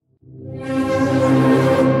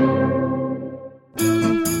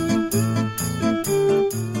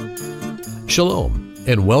Shalom,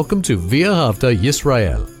 and welcome to V'ahavta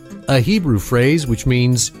Yisrael, a Hebrew phrase which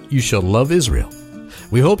means you shall love Israel.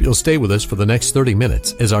 We hope you'll stay with us for the next 30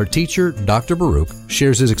 minutes as our teacher, Dr. Baruch,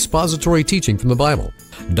 shares his expository teaching from the Bible.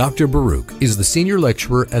 Dr. Baruch is the senior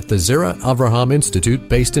lecturer at the Zera Avraham Institute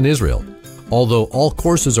based in Israel. Although all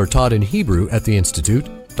courses are taught in Hebrew at the Institute,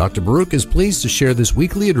 Dr. Baruch is pleased to share this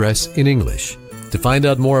weekly address in English. To find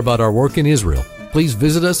out more about our work in Israel, please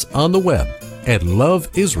visit us on the web at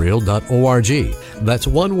loveisrael.org. That's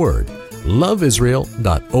one word,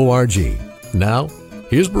 loveisrael.org. Now,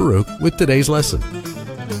 here's Baruch with today's lesson.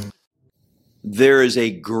 There is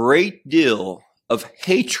a great deal of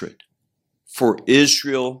hatred for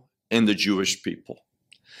Israel and the Jewish people.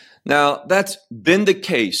 Now, that's been the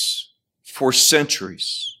case for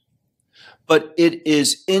centuries, but it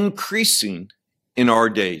is increasing in our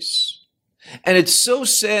days. And it's so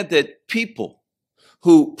sad that people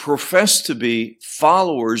who profess to be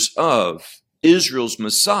followers of Israel's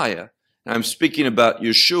Messiah, and I'm speaking about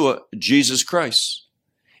Yeshua, Jesus Christ,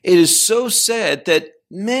 it is so sad that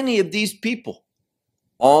many of these people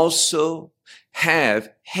also have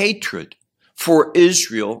hatred for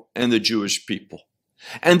Israel and the Jewish people.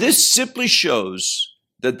 And this simply shows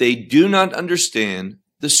that they do not understand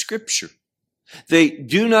the Scripture. They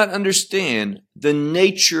do not understand the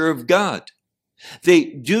nature of God. They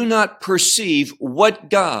do not perceive what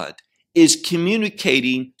God is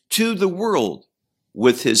communicating to the world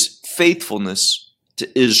with his faithfulness to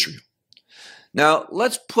Israel. Now,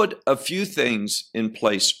 let's put a few things in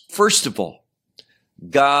place. First of all,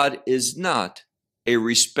 God is not a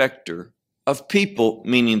respecter of people,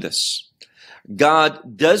 meaning this.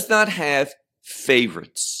 God does not have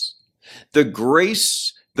favorites. The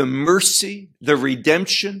grace, the mercy, the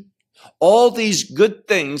redemption, all these good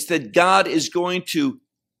things that God is going to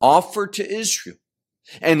offer to Israel,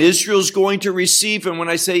 and Israel's going to receive. And when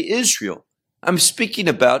I say Israel, I'm speaking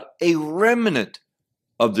about a remnant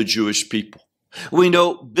of the Jewish people. We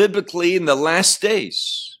know biblically in the last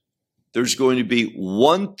days, there's going to be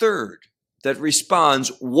 1/3 that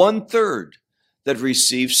responds, 1/3 that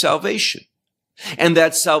receives salvation. And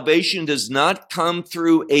that salvation does not come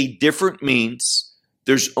through a different means.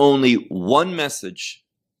 There's only one message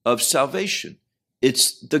of salvation.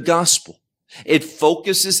 It's the gospel. It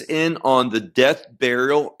focuses in on the death,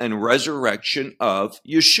 burial, and resurrection of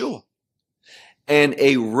Yeshua. And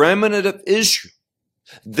a remnant of Israel,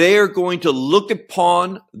 they are going to look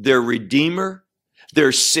upon their Redeemer,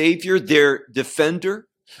 their Savior, their Defender,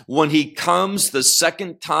 when he comes the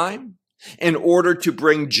second time in order to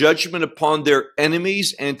bring judgment upon their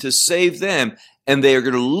enemies and to save them. And they are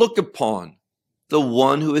going to look upon the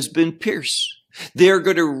one who has been pierced. They're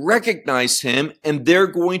going to recognize him, and they're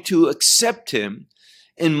going to accept him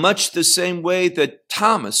in much the same way that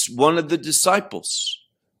Thomas, one of the disciples,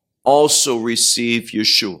 also received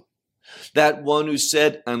Yeshua. That one who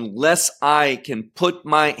said, unless I can put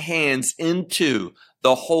my hands into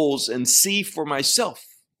the holes and see for myself,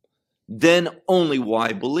 then only will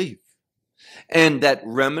I believe. And that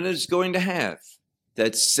remnant is going to have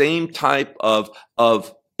that same type of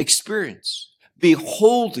experience,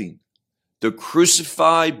 beholding the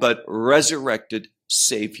crucified but resurrected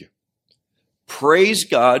Savior. Praise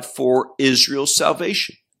God for Israel's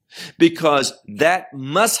salvation, because that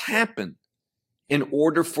must happen in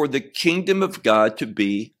order for the kingdom of God to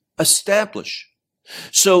be established.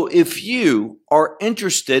 So if you are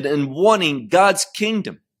interested in wanting God's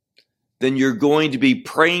kingdom, then you're going to be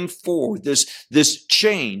praying for this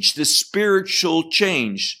change, this spiritual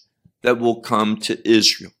change that will come to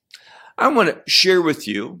Israel. I want to share with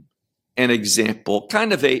you an example,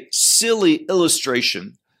 kind of a silly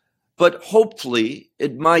illustration, but hopefully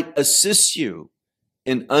it might assist you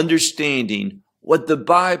in understanding what the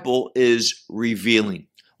Bible is revealing,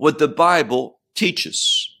 what the Bible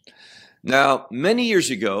teaches. Now, many years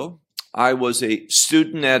ago, I was a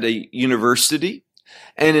student at a university,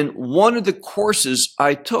 and in one of the courses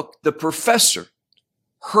I took, the professor,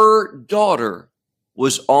 her daughter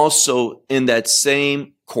was also in that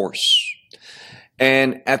same course.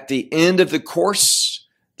 And at the end of the course,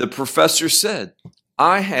 the professor said,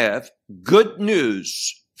 I have good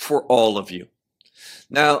news for all of you.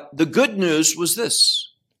 Now, the good news was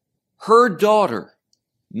this. Her daughter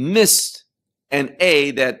missed an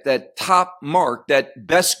A, that top mark, that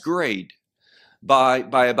best grade,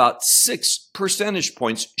 by about 6 percentage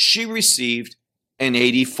points. She received an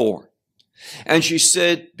 84. And she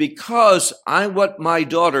said, because I want my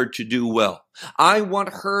daughter to do well, I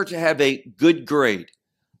want her to have a good grade,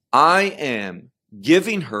 I am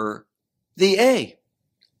giving her the A.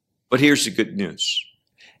 But here's the good news.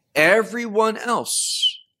 Everyone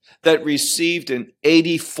else that received an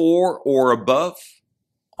 84 or above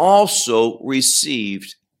also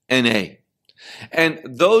received an A. And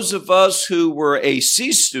those of us who were a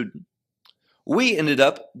C student, we ended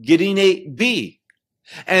up getting a B.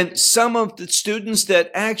 And some of the students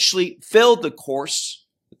that actually failed the course,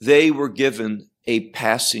 they were given a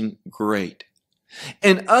passing grade.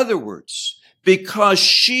 In other words, because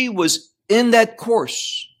she was in that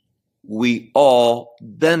course, we all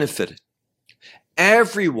benefited.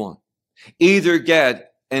 Everyone either got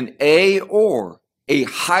an A or a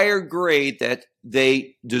higher grade that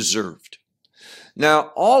they deserved.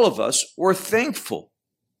 Now, all of us were thankful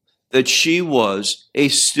that she was a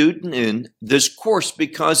student in this course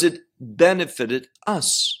because it benefited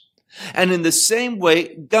us. And in the same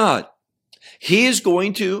way, God, He is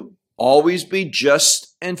going to always be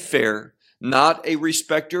just and fair, not a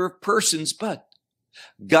respecter of persons, but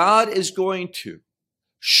God is going to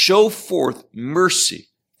show forth mercy,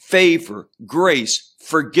 favor, grace,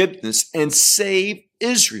 forgiveness, and save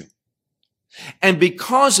Israel. And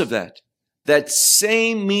because of that, that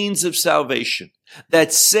same means of salvation,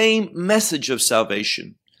 that same message of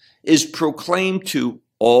salvation is proclaimed to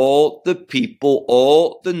all the people,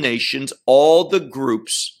 all the nations, all the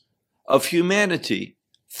groups of humanity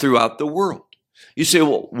throughout the world. You say,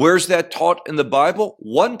 well, where's that taught in the Bible?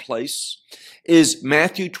 One place is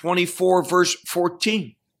Matthew 24, verse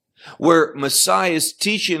 14, where Messiah is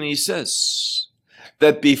teaching, and he says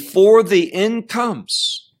that before the end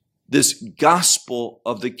comes, this gospel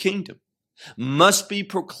of the kingdom must be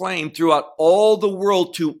proclaimed throughout all the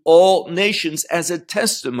world to all nations as a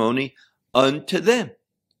testimony unto them.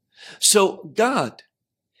 So God,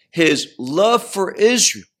 His love for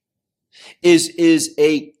Israel is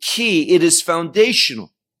a key. It is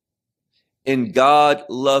foundational in God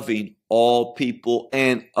loving all people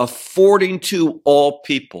and affording to all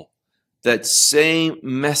people that same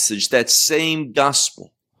message, that same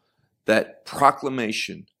gospel, that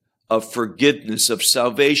proclamation of forgiveness, of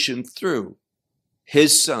salvation through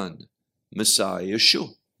His Son, Messiah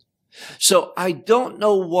Yeshua. So I don't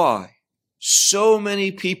know why so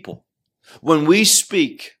many people, when we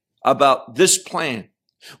speak about this plan,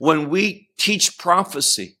 when we teach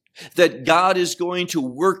prophecy, that God is going to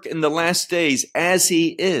work in the last days as He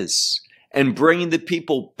is and bringing the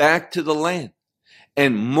people back to the land,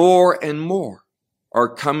 and more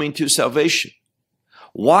are coming to salvation.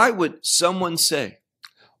 Why would someone say,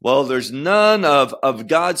 well, there's none of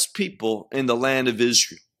God's people in the land of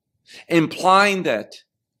Israel, implying that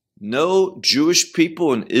no Jewish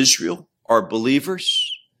people in Israel are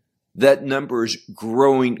believers? That number is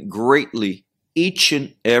growing greatly each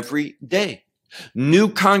and every day. New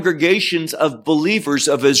congregations of believers,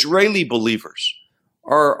 of Israeli believers,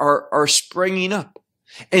 are springing up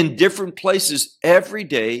in different places every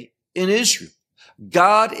day in Israel.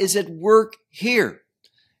 God is at work here.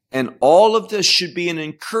 And all of this should be an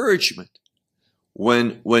encouragement.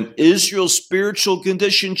 When Israel's spiritual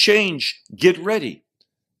condition change, get ready.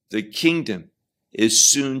 The kingdom is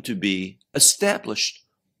soon to be established.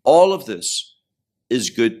 All of this is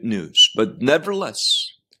good news. But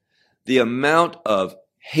nevertheless, the amount of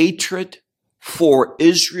hatred for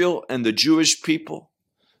Israel and the Jewish people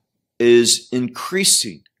is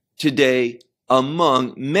increasing today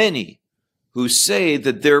among many who say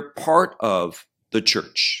that they're part of the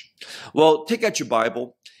church. Well, take out your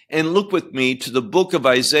Bible and look with me to the book of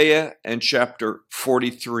Isaiah and chapter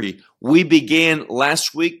 43. We began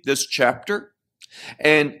last week this chapter,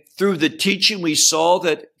 and through the teaching we saw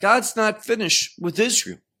that God's not finished with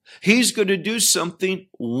Israel. He's going to do something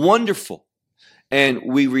wonderful. And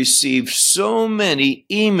we received so many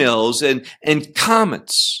emails and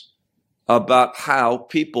comments about how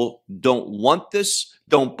people don't want this,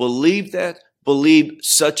 don't believe that, believe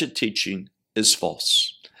such a teaching is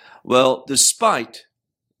false. Well, despite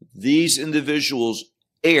these individuals'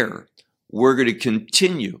 error, we're going to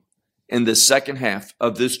continue in the second half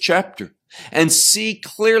of this chapter and see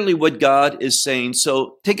clearly what God is saying.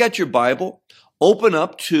 So take out your Bible, open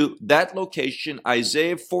up to that location,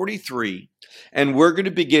 Isaiah 43, and we're going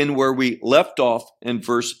to begin where we left off in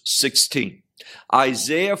verse 16.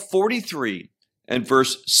 Isaiah 43 and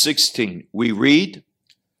verse 16. We read,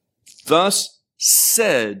 "Thus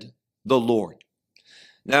said the Lord."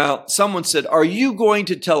 Now, someone said, are you going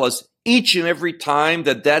to tell us each and every time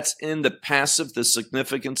that that's in the passive, the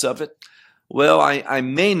significance of it? Well, I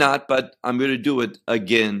may not, but I'm going to do it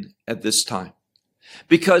again at this time.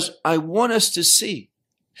 Because I want us to see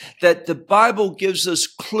that the Bible gives us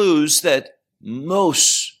clues that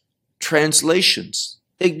most translations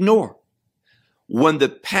ignore. When the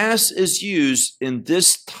past is used in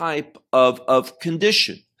this type of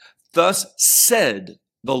condition, thus said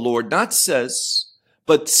the Lord, not says,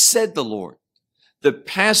 but said the Lord. The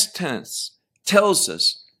past tense tells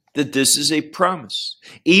us that this is a promise.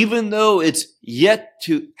 Even though it's yet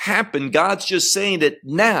to happen, God's just saying it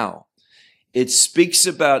now. It speaks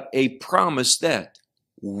about a promise that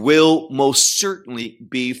will most certainly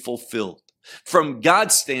be fulfilled. From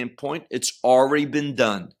God's standpoint, it's already been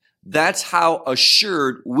done. That's how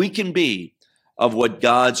assured we can be of what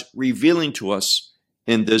God's revealing to us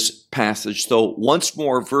in this passage. So once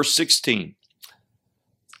more, verse 16.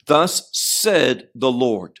 Thus said the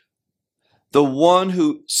Lord, the one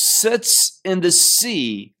who sets in the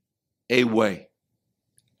sea a way,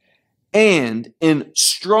 and in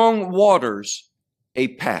strong waters a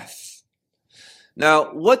path.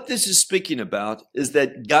 Now, what this is speaking about is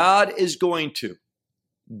that God is going to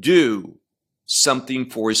do something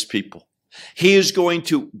for his people. He is going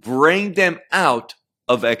to bring them out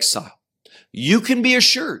of exile. You can be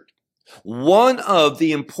assured, one of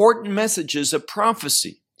the important messages of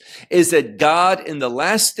prophecy is that God in the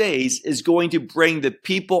last days is going to bring the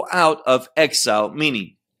people out of exile,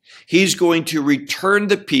 meaning he's going to return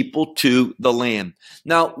the people to the land.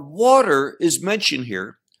 Now, water is mentioned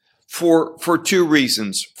here for two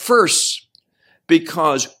reasons. First,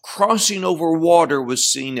 because crossing over water was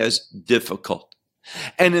seen as difficult.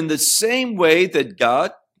 And in the same way that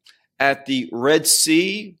God at the Red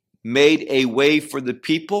Sea made a way for the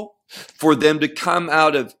people, for them to come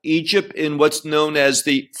out of Egypt in what's known as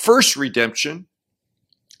the first redemption,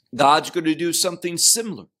 God's going to do something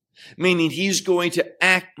similar, meaning he's going to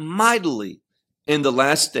act mightily in the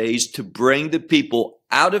last days to bring the people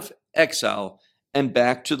out of exile and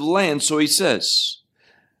back to the land. So he says,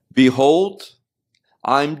 behold,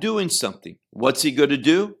 I'm doing something. What's he going to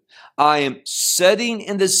do? I am setting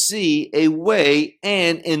in the sea a way,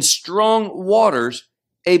 and in strong waters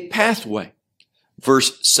a pathway.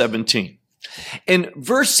 Verse 17. In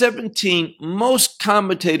verse 17, most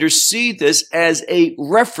commentators see this as a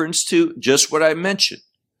reference to just what I mentioned,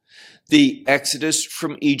 the Exodus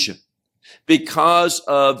from Egypt, because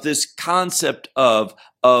of this concept of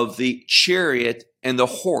the chariot and the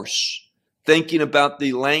horse, thinking about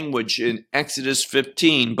the language in Exodus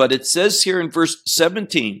 15. But it says here in verse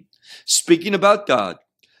 17, speaking about God,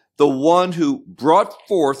 the one who brought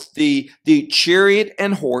forth the chariot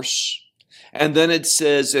and horse, and then it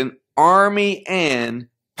says an army and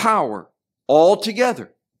power all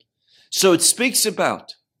together. So it speaks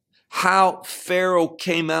about how Pharaoh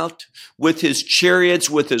came out with his chariots,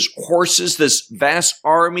 with his horses, this vast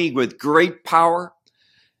army with great power.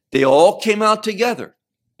 They all came out together.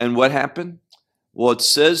 And what happened? Well, it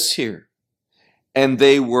says here, and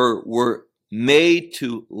they were made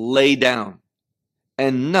to lay down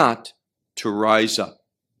and not to rise up.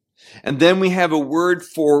 And then we have a word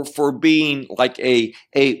for being like a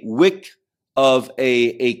wick of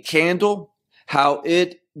a candle, how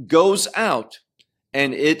it goes out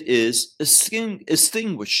and it is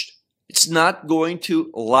extinguished. It's not going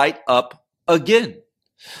to light up again.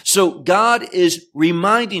 So God is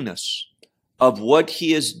reminding us of what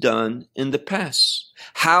he has done in the past,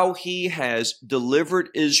 how he has delivered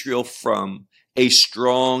Israel from a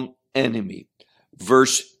strong enemy.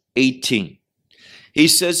 Verse 18. He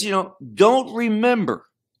says, don't remember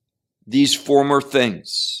these former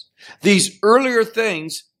things. These earlier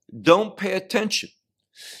things, don't pay attention.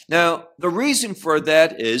 Now, the reason for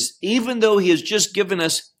that is, even though he has just given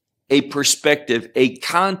us a perspective, a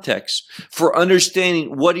context for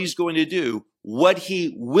understanding what he's going to do, what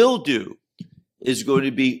he will do is going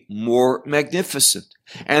to be more magnificent.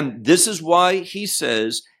 And this is why he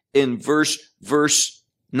says in verse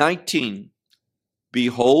 19,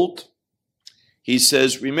 behold, he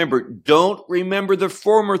says, remember, don't remember the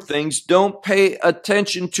former things. Don't pay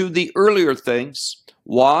attention to the earlier things.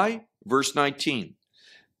 Why? Verse 19,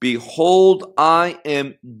 behold, I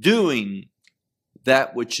am doing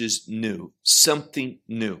that which is new, something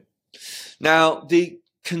new. Now, the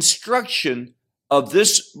construction of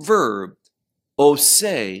this verb,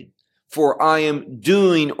 oseh, for I am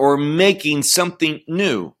doing or making something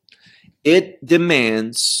new, it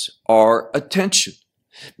demands our attention.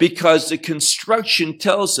 Because the construction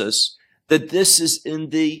tells us that this is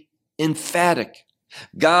in the emphatic.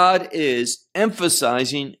 God is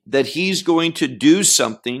emphasizing that he's going to do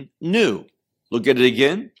something new. Look at it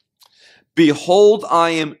again. Behold,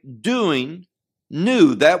 I am doing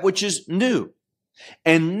new, that which is new.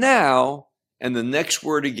 And now, and the next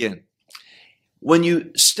word again. When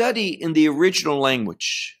you study in the original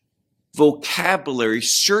language, vocabulary,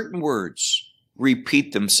 certain words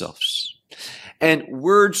repeat themselves. And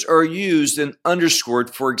words are used and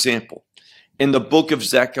underscored, for example, in the book of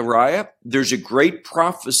Zechariah, there's a great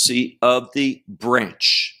prophecy of the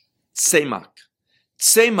branch, Tzemach.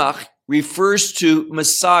 Tzemach refers to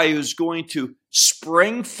Messiah who's going to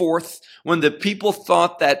spring forth when the people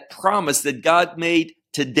thought that promise that God made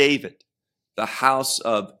to David, the house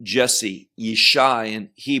of Jesse, Yishai in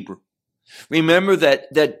Hebrew. Remember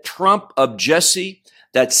that trump of Jesse,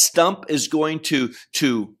 that stump is going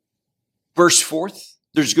to burst forth.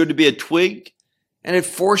 There's going to be a twig, and it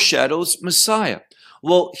foreshadows Messiah.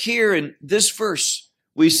 Well, here in this verse,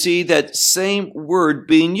 we see that same word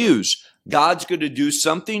being used. God's going to do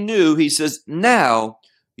something new. He says, now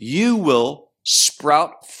you will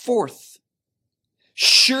sprout forth.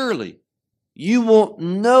 Surely you won't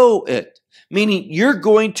know it. Meaning you're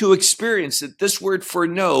going to experience it. This word for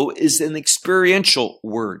know is an experiential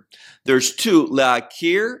word. There's two,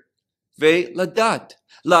 la'akir ve-ladat.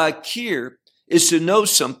 La'akir is to know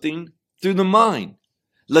something through the mind.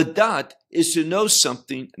 Ladat is to know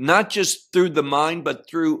something not just through the mind, but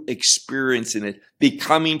through experiencing it,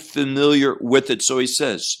 becoming familiar with it. So he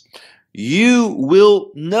says, you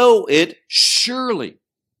will know it surely.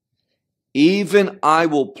 Even I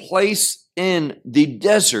will place in the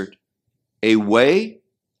desert a way,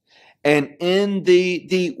 and in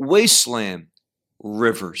the wasteland,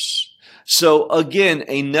 rivers. So again,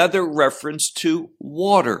 another reference to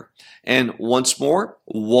water. And once more,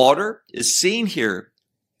 water is seen here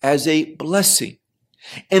as a blessing.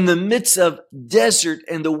 In the midst of desert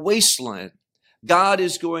and the wasteland, God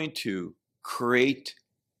is going to create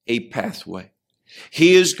a pathway.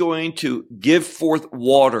 He is going to give forth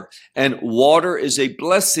water, and water is a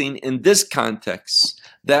blessing in this context,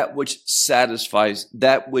 that which satisfies,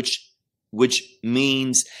 that which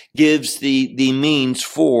means, gives the means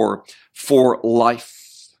for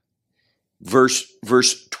life.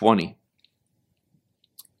 Verse 20.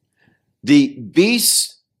 The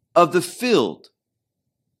beasts of the field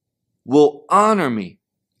will honor me.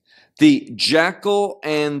 The jackal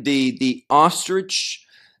and the ostrich.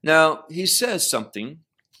 Now, he says something.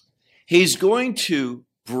 He's going to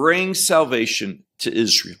bring salvation to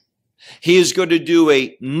Israel. He is going to do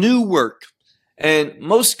a new work. And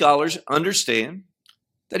most scholars understand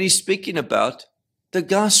that he's speaking about the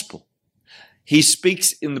gospel. He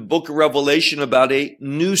speaks in the book of Revelation about a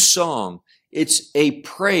new song. It's a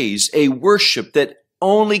praise, a worship that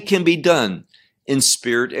only can be done in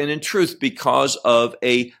spirit and in truth because of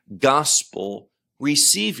a gospel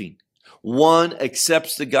receiving. One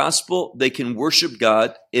accepts the gospel, they can worship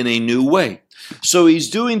God in a new way. So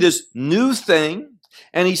he's doing this new thing,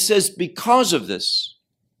 and he says, because of this,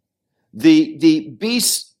 the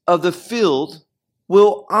beasts of the field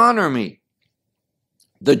will honor me.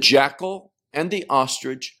 The jackal and the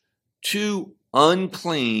ostrich, two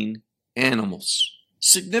unclean animals.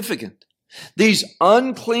 Significant. These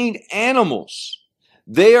unclean animals,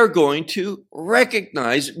 they are going to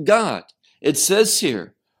recognize God. It says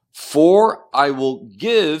here, for I will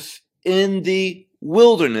give in the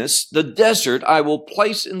wilderness, the desert, I will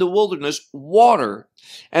place in the wilderness water.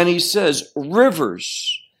 And he says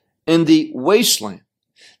rivers in the wasteland.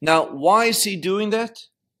 Now, why is he doing that?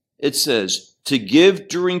 It says to give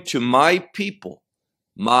drink to my people,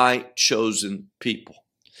 my chosen people.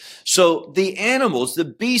 So the animals, the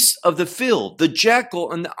beasts of the field, the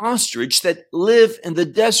jackal and the ostrich that live in the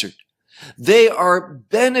desert, they are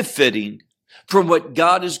benefiting from what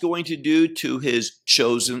God is going to do to his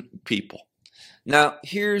chosen people. Now,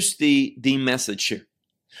 here's the message here.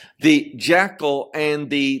 The jackal and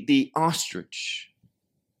the ostrich,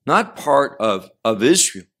 not part of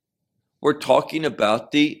Israel. We're talking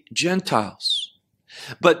about the Gentiles.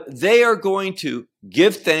 But they are going to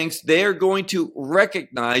give thanks. They are going to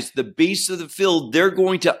recognize the beasts of the field. They're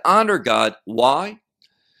going to honor God. Why?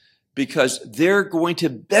 Because they're going to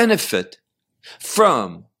benefit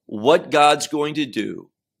from what God's going to do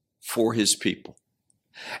for his people.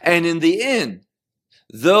 And in the end,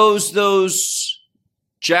 those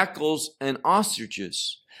jackals and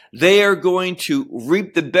ostriches, they are going to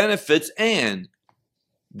reap the benefits and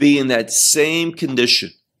be in that same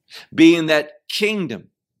condition, be in that kingdom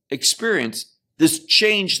experience, this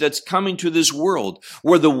change that's coming to this world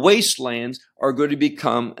where the wastelands are going to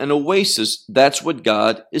become an oasis. That's what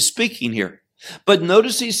God is speaking here. But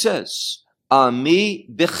notice he says, Ami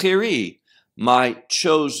bechiri, my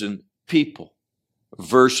chosen people.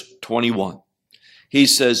 Verse 21. He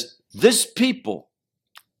says, this people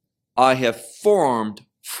I have formed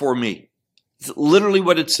for me. It's literally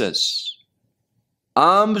what it says.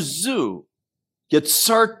 Amzu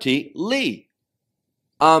Yetzarti li.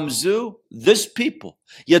 Amzu, this people.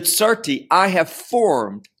 Yetzarti, I have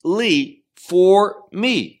formed li for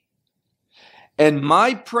me. And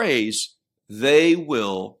my praise they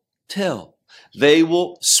will tell. They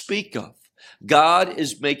will speak of. God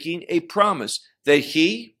is making a promise that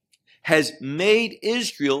he has made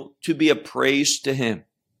Israel to be a praise to him.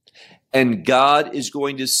 And God is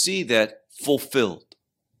going to see that fulfilled.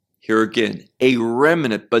 Here again, a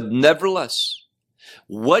remnant, but nevertheless,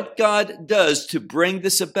 what God does to bring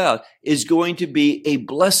this about is going to be a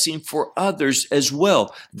blessing for others as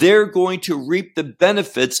well. They're going to reap the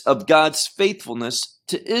benefits of God's faithfulness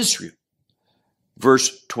to Israel.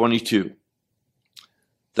 Verse 22.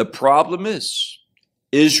 The problem is,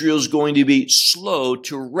 Israel's going to be slow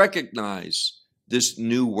to recognize this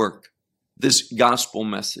new work, this gospel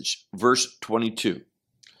message. Verse 22.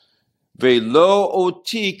 Velo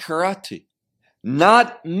oti karati.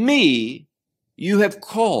 Not me you have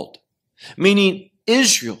called. Meaning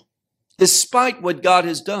Israel, despite what God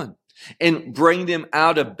has done in bringing them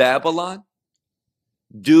out of Babylon,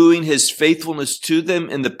 doing his faithfulness to them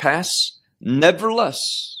in the past,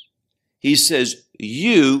 nevertheless, he says,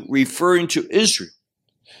 you, referring to Israel,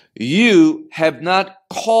 you have not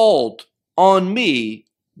called on me,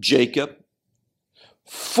 Jacob,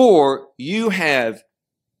 for you have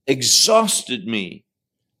exhausted me,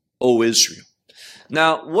 O Israel.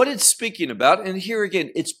 Now, what it's speaking about, and here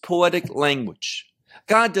again, it's poetic language.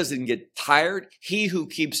 God doesn't get tired. He who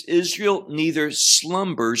keeps Israel neither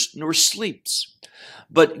slumbers nor sleeps.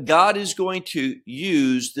 But God is going to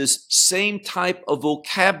use this same type of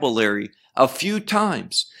vocabulary a few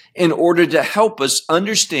times in order to help us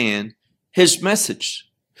understand his message.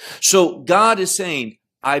 So God is saying,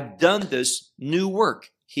 I've done this new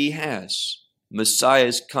work. He has. Messiah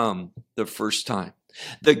has come the first time.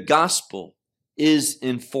 The gospel is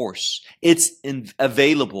in force. It's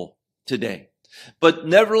available today. But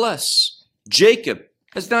nevertheless, Jacob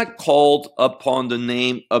has not called upon the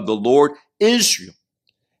name of the Lord. Israel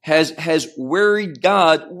has wearied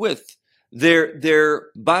God with their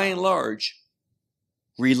by and large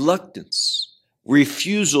reluctance,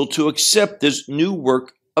 refusal to accept this new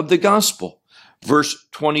work of the gospel. Verse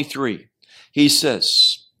 23, he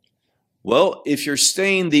says, well, if you're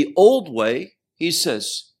staying the old way, he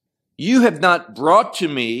says, you have not brought to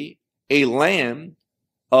me a lamb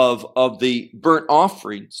of the burnt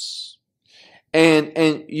offerings,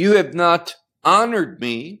 and you have not honored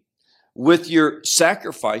me with your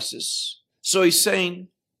sacrifices. So he's saying,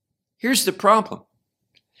 here's the problem.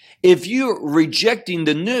 If you're rejecting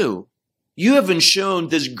the new, you haven't shown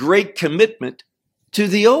this great commitment to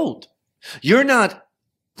the old. You're not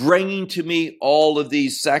bringing to me all of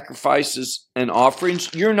these sacrifices and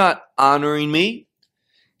offerings. You're not honoring me.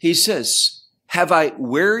 He says, have I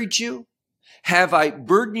wearied you? Have I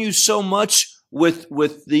burdened you so much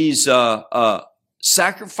with these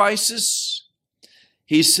sacrifices?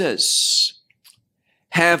 He says,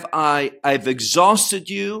 I've exhausted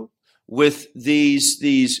you with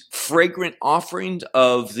these fragrant offerings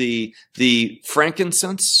of the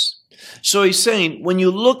frankincense. So he's saying, when you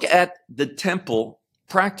look at the temple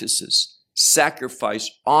practices, sacrifice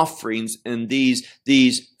offerings and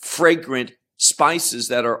these fragrant spices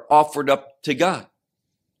that are offered up to God,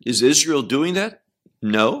 is Israel doing that?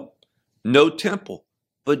 No. No temple,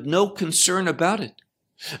 but no concern about it.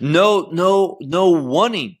 No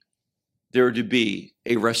wanting there to be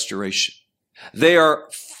a restoration. They are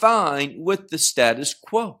fine with the status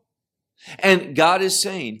quo. And God is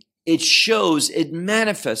saying, it shows, it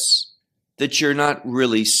manifests that you're not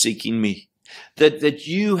really seeking me. That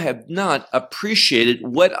you have not appreciated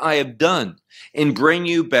what I have done in bringing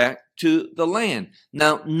you back to the land.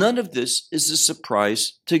 Now, none of this is a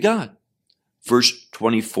surprise to God. Verse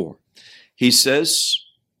 24, he says,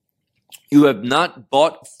 you have not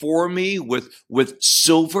bought for me with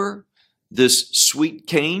silver this sweet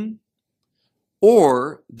cane,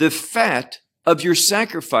 or the fat of your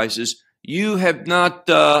sacrifices. You have not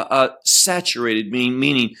saturated me,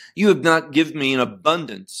 meaning you have not given me an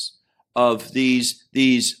abundance of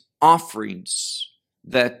these offerings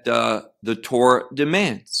that the Torah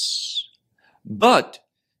demands. But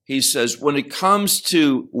he says, when it comes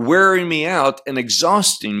to wearing me out and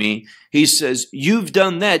exhausting me, he says, you've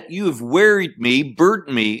done that. You have wearied me,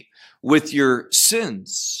 burdened me with your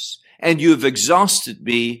sins, and you have exhausted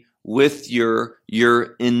me with your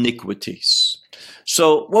iniquities.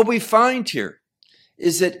 So what we find here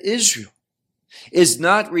is that Israel is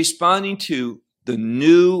not responding to the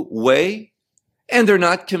new way, and they're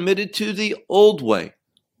not committed to the old way.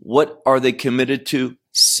 What are they committed to?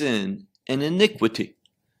 Sin and iniquity.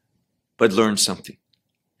 But learn something.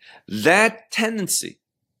 That tendency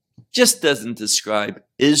just doesn't describe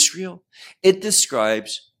Israel. It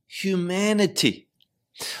describes humanity.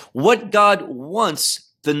 What God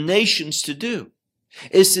wants the nations to do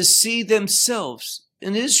is to see themselves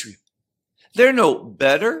in Israel. They're no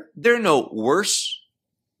better. They're no worse.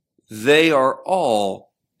 They are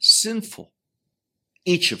all sinful.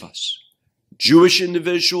 Each of us, Jewish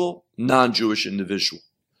individual, non-Jewish individual.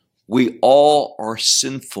 We all are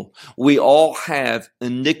sinful. We all have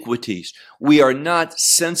iniquities. We are not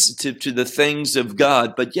sensitive to the things of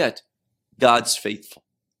God, but yet God's faithful.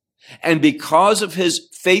 And because of his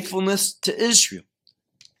faithfulness to Israel,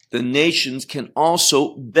 the nations can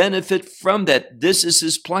also benefit from that. This is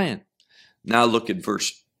his plan. Now look at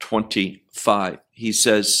verse 25. He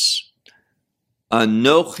says,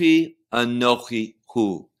 Anochi, Anochi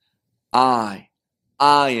hu. I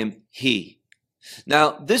am he.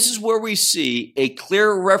 Now, this is where we see a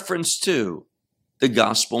clear reference to the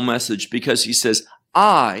gospel message, because he says,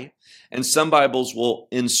 I, and some Bibles will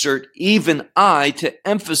insert even I to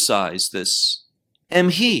emphasize this, am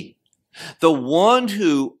he. The one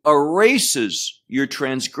who erases your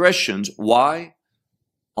transgressions. Why?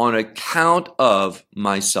 On account of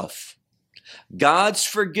myself. God's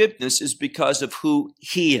forgiveness is because of who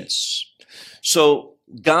he is. So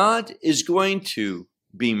God is going to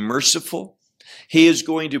be merciful. He is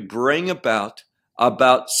going to bring about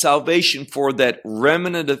salvation for that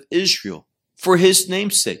remnant of Israel for his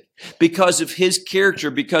namesake, because of his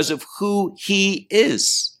character, because of who he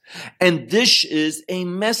is. And this is a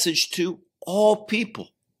message to all people,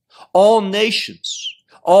 all nations,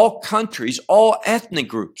 all countries, all ethnic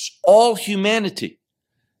groups, all humanity,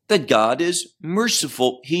 that God is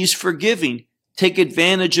merciful. He's forgiving. Take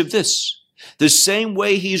advantage of this. The same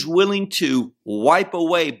way he's willing to wipe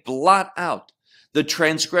away, blot out the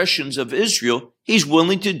transgressions of Israel, he's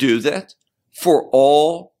willing to do that for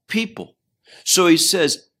all people. So he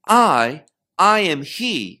says, I am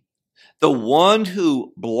he, the one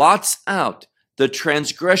who blots out the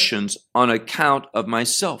transgressions on account of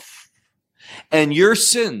myself. And your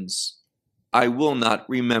sins I will not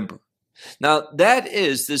remember. Now, that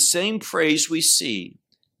is the same phrase we see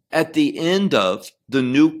at the end of the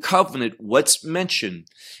new covenant, what's mentioned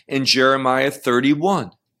in Jeremiah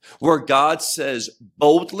 31, where God says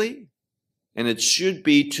boldly, and it should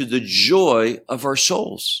be to the joy of our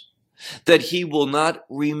souls, that he will not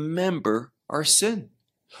remember our sin.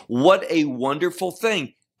 What a wonderful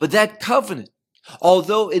thing. But that covenant,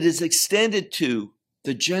 although it is extended to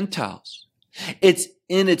the Gentiles, it's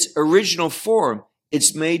in its original form,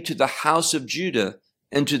 it's made to the house of Judah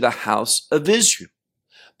and to the house of Israel.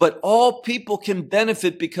 But all people can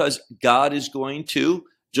benefit because God is going to,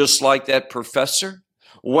 just like that professor,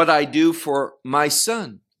 what I do for my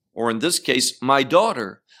son, or in this case, my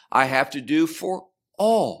daughter, I have to do for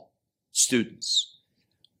all students.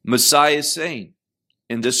 Messiah is saying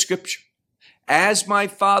in this scripture, as my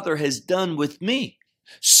Father has done with me,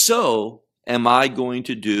 so am I going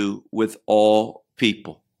to do with all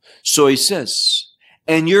people. So he says,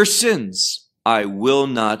 and your sins I will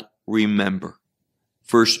not remember.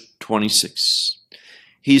 Verse 26,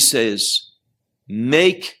 he says,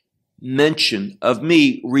 make mention of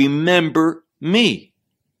me, remember me.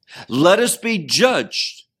 Let us be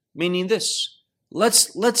judged, meaning this,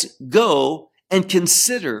 let's go and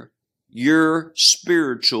consider your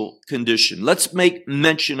spiritual condition. Let's make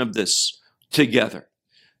mention of this together.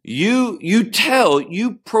 You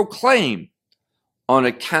proclaim on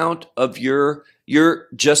account of your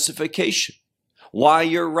justification, why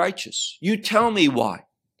you're righteous. You tell me why.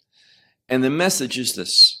 And the message is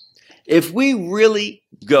this. If we really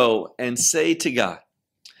go and say to God,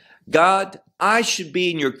 God, I should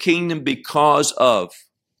be in your kingdom because of,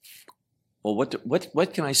 well,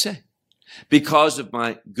 what can I say? Because of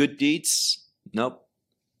my good deeds? Nope.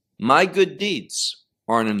 My good deeds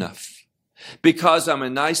aren't enough. Because I'm a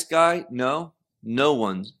nice guy? No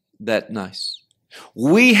one's that nice.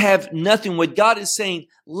 We have nothing. What God is saying,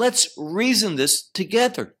 let's reason this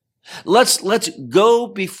together. Let's go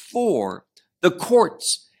before the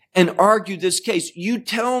courts and argue this case. You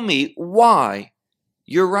tell me why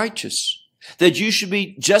you're righteous, that you should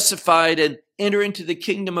be justified and enter into the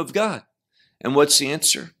kingdom of God. And what's the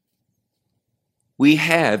answer? We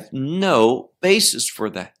have no basis for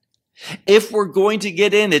that. If we're going to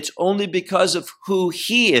get in, it's only because of who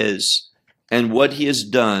he is and what he has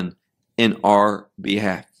done in our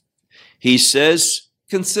behalf. He says,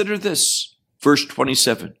 consider this, verse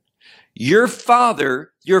 27. Your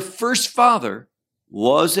father, your first father,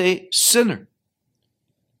 was a sinner.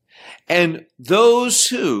 And those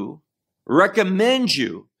who recommend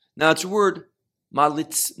you, now it's a word,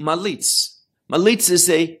 malitz. Malitz is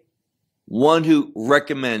a one who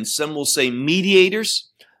recommends. Some will say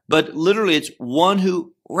mediators, but literally it's one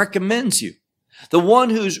who recommends you. The one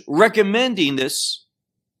who's recommending this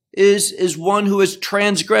is one who has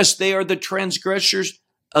transgressed. They are the transgressors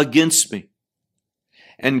against me.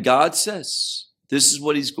 And God says, this is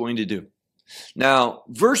what he's going to do. Now,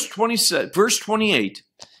 verse 28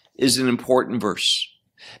 is an important verse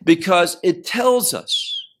because it tells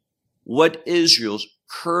us what Israel's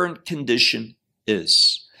current condition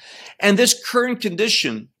is. And this current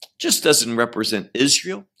condition just doesn't represent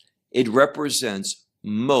Israel. It represents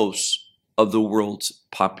most of the world's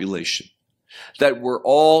population. That we're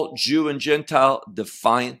all Jew and Gentile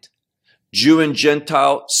defiant, Jew and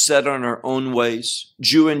Gentile set on our own ways,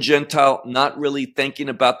 Jew and Gentile not really thinking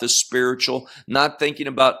about the spiritual, not thinking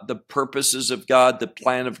about the purposes of God, the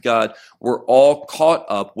plan of God. We're all caught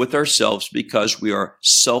up with ourselves because we are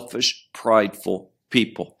selfish, prideful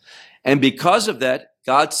people. And because of that,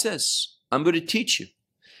 God says, I'm going to teach you.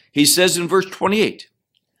 He says in verse 28,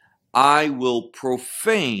 I will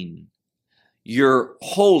profane your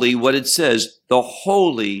holy, what it says, the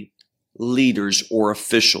holy leaders or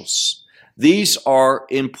officials. These are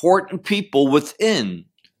important people within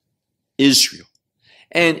Israel.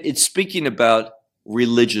 And it's speaking about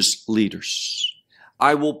religious leaders.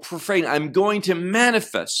 I will profane, I'm going to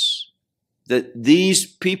manifest that these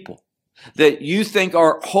people that you think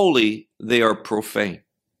are holy, they are profane.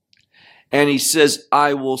 And he says,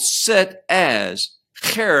 I will set as,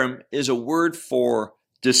 cherem is a word for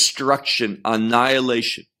destruction,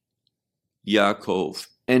 annihilation, Yaakov,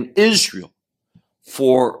 and Israel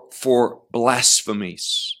for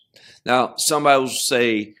blasphemies. Now, somebody will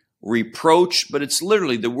say reproach, but it's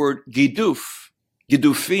literally the word giduf,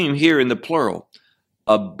 gidufim here in the plural,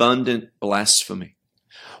 abundant blasphemy.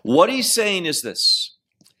 What he's saying is this: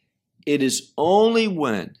 it is only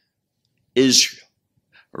when Israel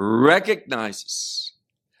recognizes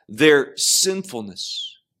their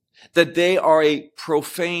sinfulness, that they are a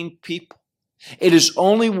profane people. It is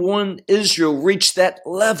only when Israel reached that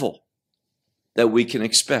level that we can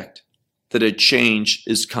expect that a change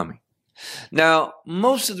is coming. Now,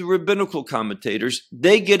 most of the rabbinical commentators,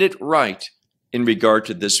 they get it right in regard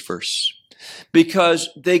to this verse because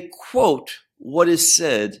they quote what is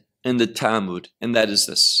said in the Talmud, and that is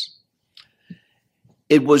this: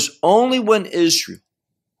 it was only when Israel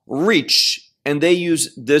reached, and they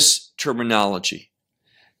use this terminology,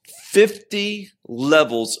 50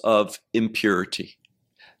 levels of impurity.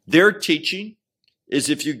 Their teaching is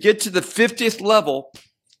if you get to the 50th level,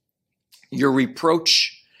 you're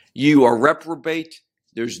reproach, you are reprobate,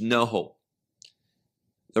 there's no hope.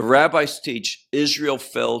 The rabbis teach Israel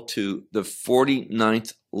fell to the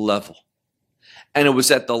 49th level. And it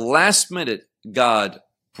was at the last minute God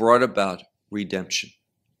brought about redemption.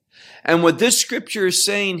 And what this scripture is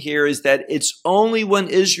saying here is that it's only when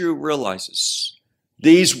Israel realizes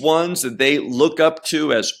these ones that they look up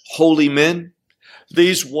to as holy men,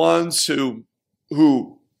 these ones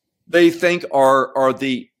who they think are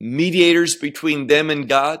the mediators between them and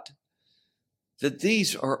God, that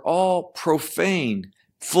these are all profane,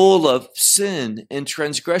 full of sin and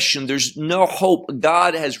transgression. There's no hope.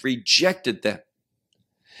 God has rejected them.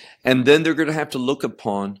 And then they're going to have to look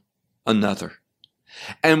upon another.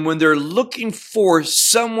 And when they're looking for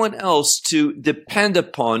someone else to depend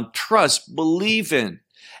upon, trust, believe in,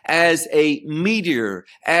 as a mediator,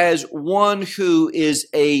 as one who is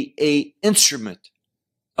a instrument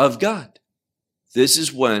of God, this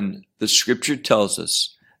is when the scripture tells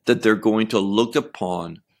us that they're going to look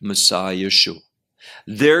upon Messiah Yeshua.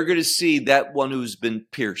 They're going to see that one who's been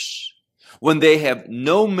pierced. When they have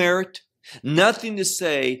no merit, nothing to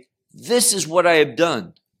say, this is what I have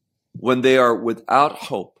done. When they are without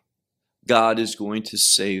hope, God is going to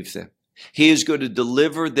save them. He is going to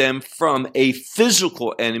deliver them from a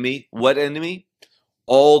physical enemy. What enemy?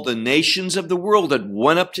 All the nations of the world that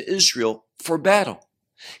went up to Israel for battle.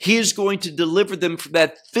 He is going to deliver them from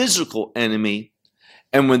that physical enemy.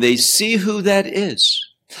 And when they see who that is,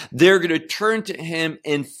 they're going to turn to him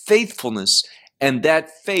in faithfulness. And that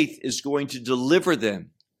faith is going to deliver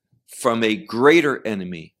them from a greater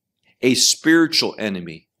enemy, a spiritual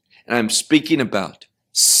enemy. And I'm speaking about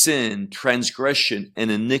sin, transgression,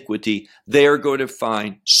 and iniquity. They are going to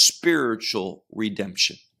find spiritual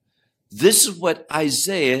redemption. This is what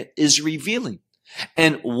Isaiah is revealing.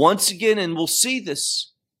 And once again, and we'll see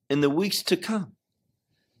this in the weeks to come,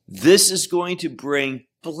 this is going to bring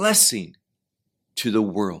blessing to the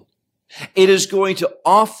world. It is going to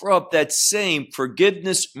offer up that same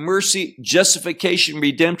forgiveness, mercy, justification,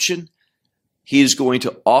 redemption. He is going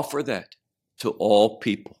to offer that to all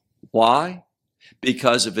people. Why?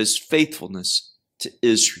 Because of his faithfulness to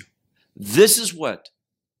Israel. This is what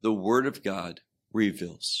the Word of God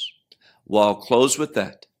reveals. Well, I'll close with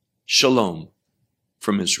that. Shalom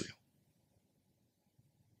from Israel.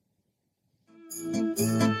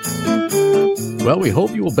 Well, we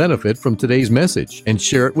hope you will benefit from today's message and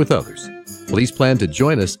share it with others. Please plan to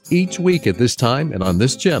join us each week at this time and on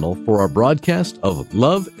this channel for our broadcast of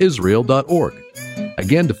loveisrael.org.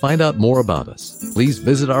 Again, to find out more about us, please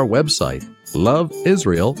visit our website,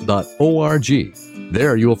 loveisrael.org.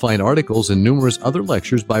 There you will find articles and numerous other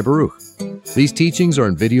lectures by Baruch. These teachings are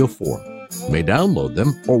in video form. You may download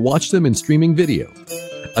them or watch them in streaming video.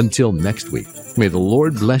 Until next week, may the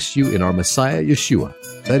Lord bless you in our Messiah Yeshua,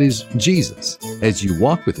 that is, Jesus, as you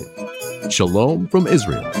walk with Him. Shalom from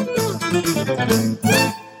Israel.